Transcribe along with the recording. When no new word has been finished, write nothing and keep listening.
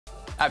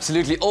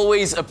Absolutely.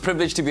 Always a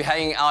privilege to be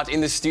hanging out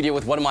in the studio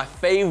with one of my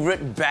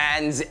favorite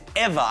bands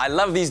ever. I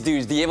love these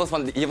dudes. The Heuwels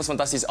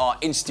Fantasties are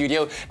in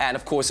studio, and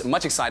of course,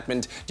 much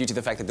excitement due to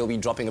the fact that they'll be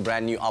dropping a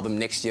brand new album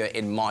next year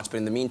in March. But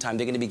in the meantime,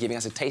 they're going to be giving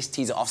us a taste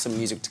teaser of some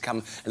music to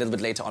come a little bit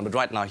later on. But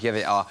right now, here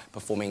they are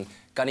performing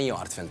Kan nie jou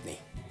hart vind nie.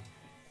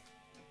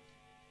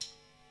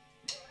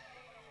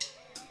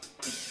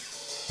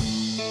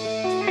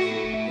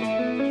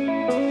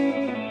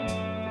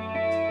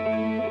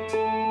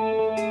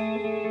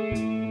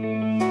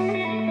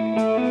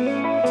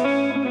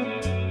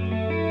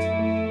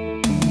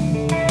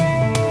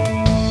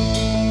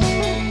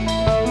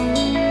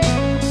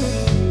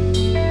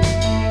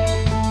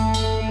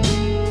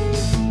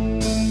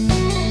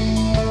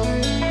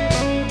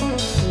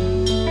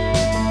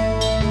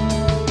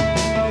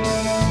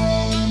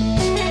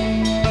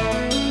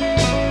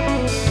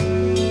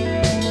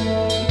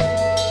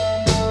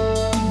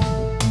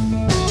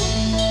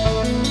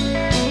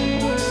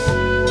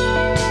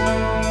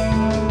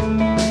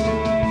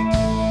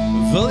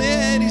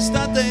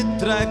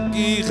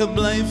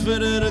 Gebly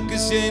vir 'n ruk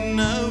as jy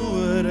nou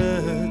hoor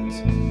het.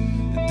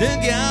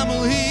 Dink jy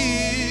almal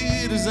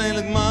hier is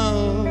eintlik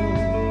mal?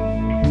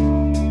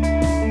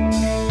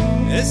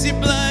 Is jy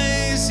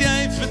bly, is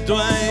jy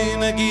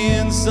verdwyn? Ek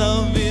een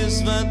sal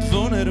wees wat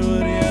wonder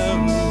oor jou.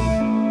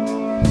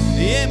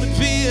 Jy moet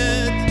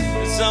weet,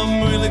 het sal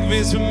moeilik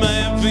wees vir my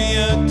om vir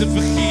jou te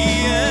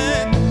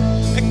vergeet.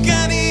 Ek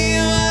kan nie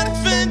jou hart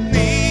vind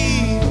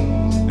nie.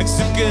 Ek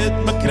soek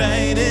het, maar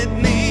kry dit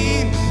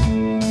nie.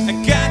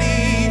 Ek kan nie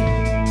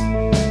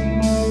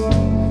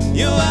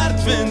jou hart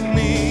vind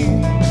nie.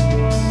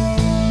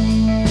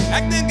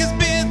 Ek dink is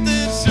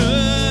beter so,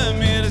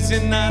 meer as jy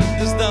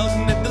hart is dalk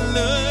net te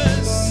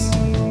lus.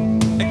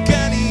 Ek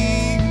kan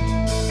nie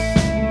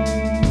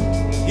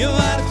jou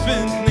hart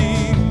vind nie.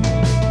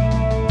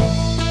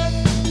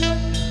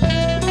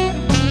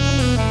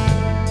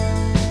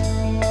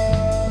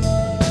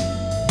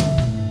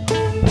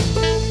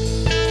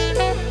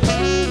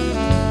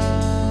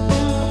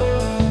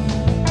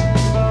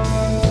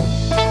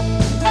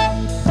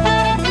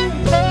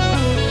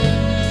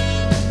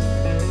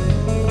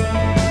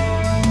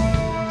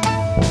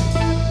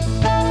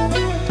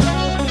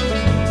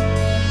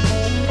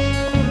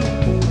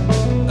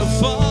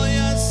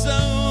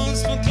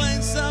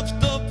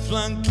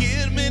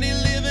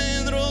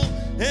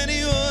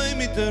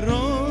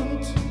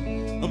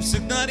 Op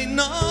soek na die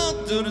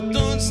naald, doordat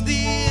ons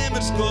die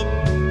emmers kop.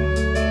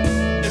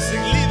 Is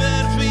ek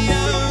liever vir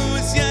jou,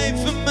 is jy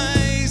vir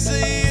my? Sê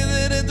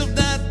jy dit of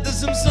dat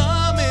is om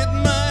saam met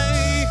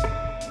my?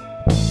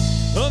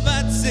 Oh,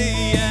 wat sê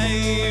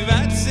jy,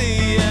 wat sê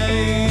jy?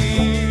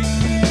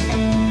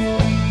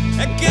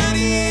 Ek kan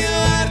nie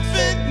jou hart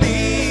vind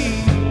nie.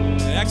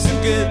 Ek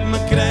soek het,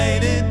 maar kry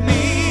dit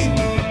nie.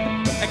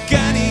 Ek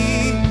kan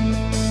nie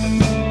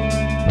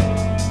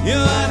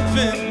jou hart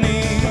vind nie.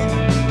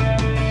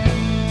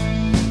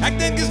 Ek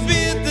dink is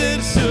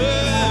beter so,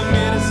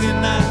 meer as jy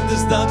hart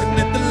is dalk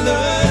net te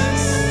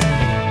lus.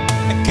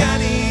 Ek kan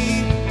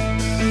nie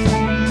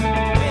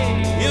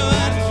jou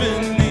hart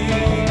vind nie.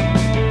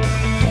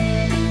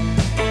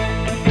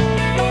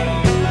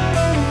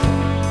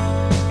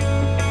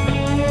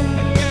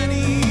 Ek kan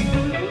nie.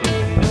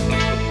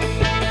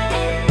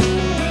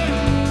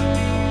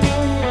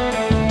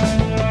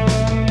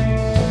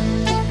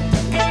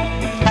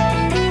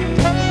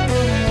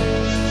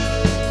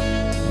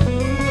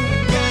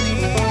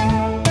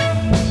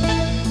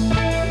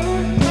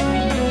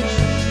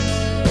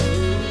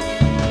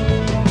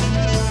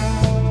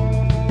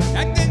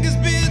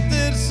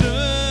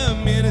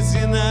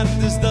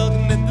 Dis dalk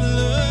net te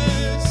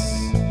lus.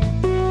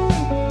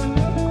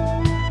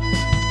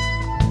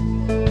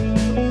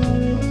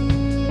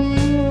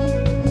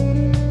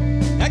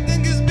 Ek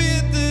dink is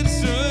beter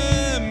so,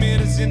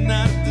 meer as jy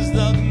hart is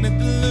dalk net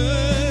te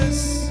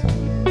lus.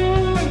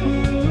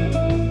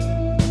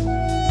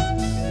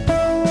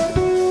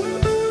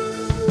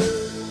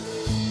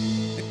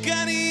 Ek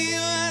kan nie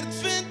jou hart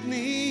vind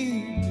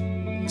nie.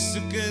 Ek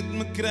soek het,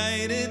 maar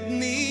kry dit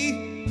nie.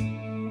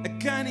 Ek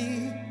kan nie.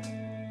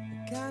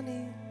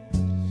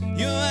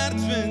 Jou hart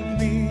vind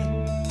nie.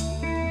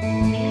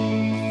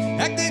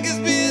 Ek dink is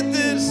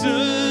beter so,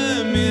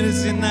 meer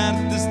as jy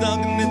hart is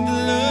dalk net te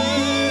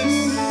lus.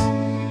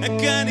 Ek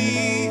kan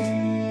nie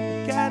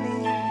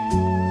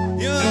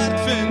jou hart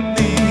vind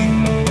nie.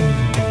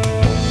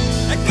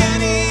 Ek kan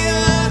nie jou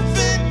hart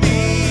vind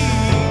nie.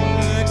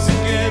 Ek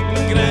soek het,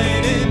 maar kry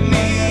dit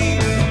nie.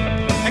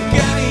 Ek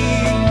kan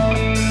nie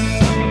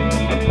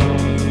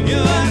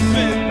jou hart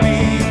vind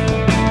nie.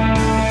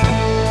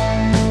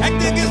 Ek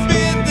dink is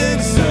beter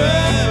so,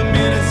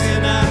 meer as jy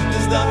hart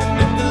is dalk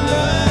net te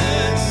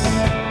lus.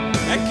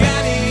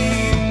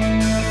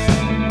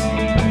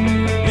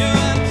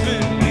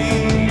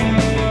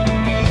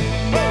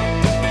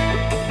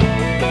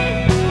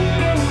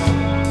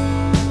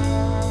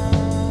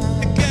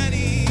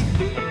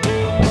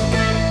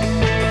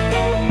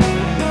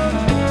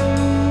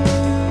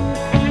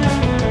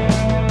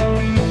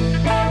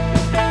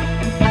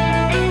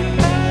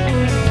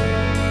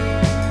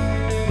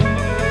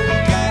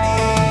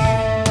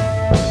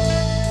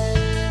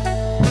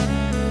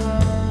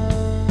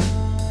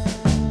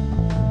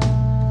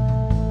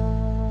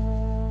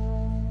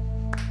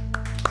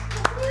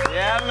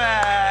 Yeah,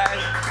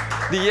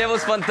 man. The Heuwels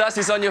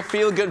Fantasties on your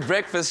feel-good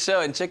breakfast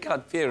show. And check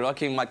out Pierre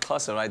rocking my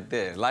Xhosa right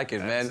there. Like it,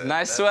 man.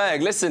 Nice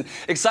swag. Listen,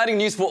 exciting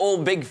news for all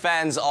big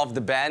fans of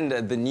the band.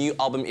 The new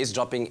album is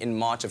dropping in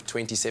March of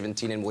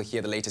 2017, and we'll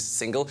hear the latest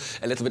single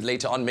a little bit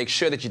later on. Make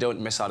sure that you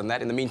don't miss out on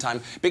that. In the meantime,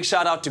 big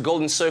shout out to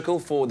Golden Circle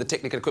for the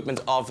technical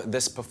equipment of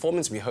this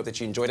performance. We hope that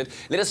you enjoyed it.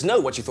 Let us know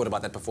what you thought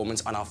about that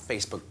performance on our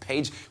Facebook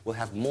page. We'll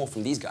have more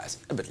from these guys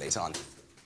a bit later on.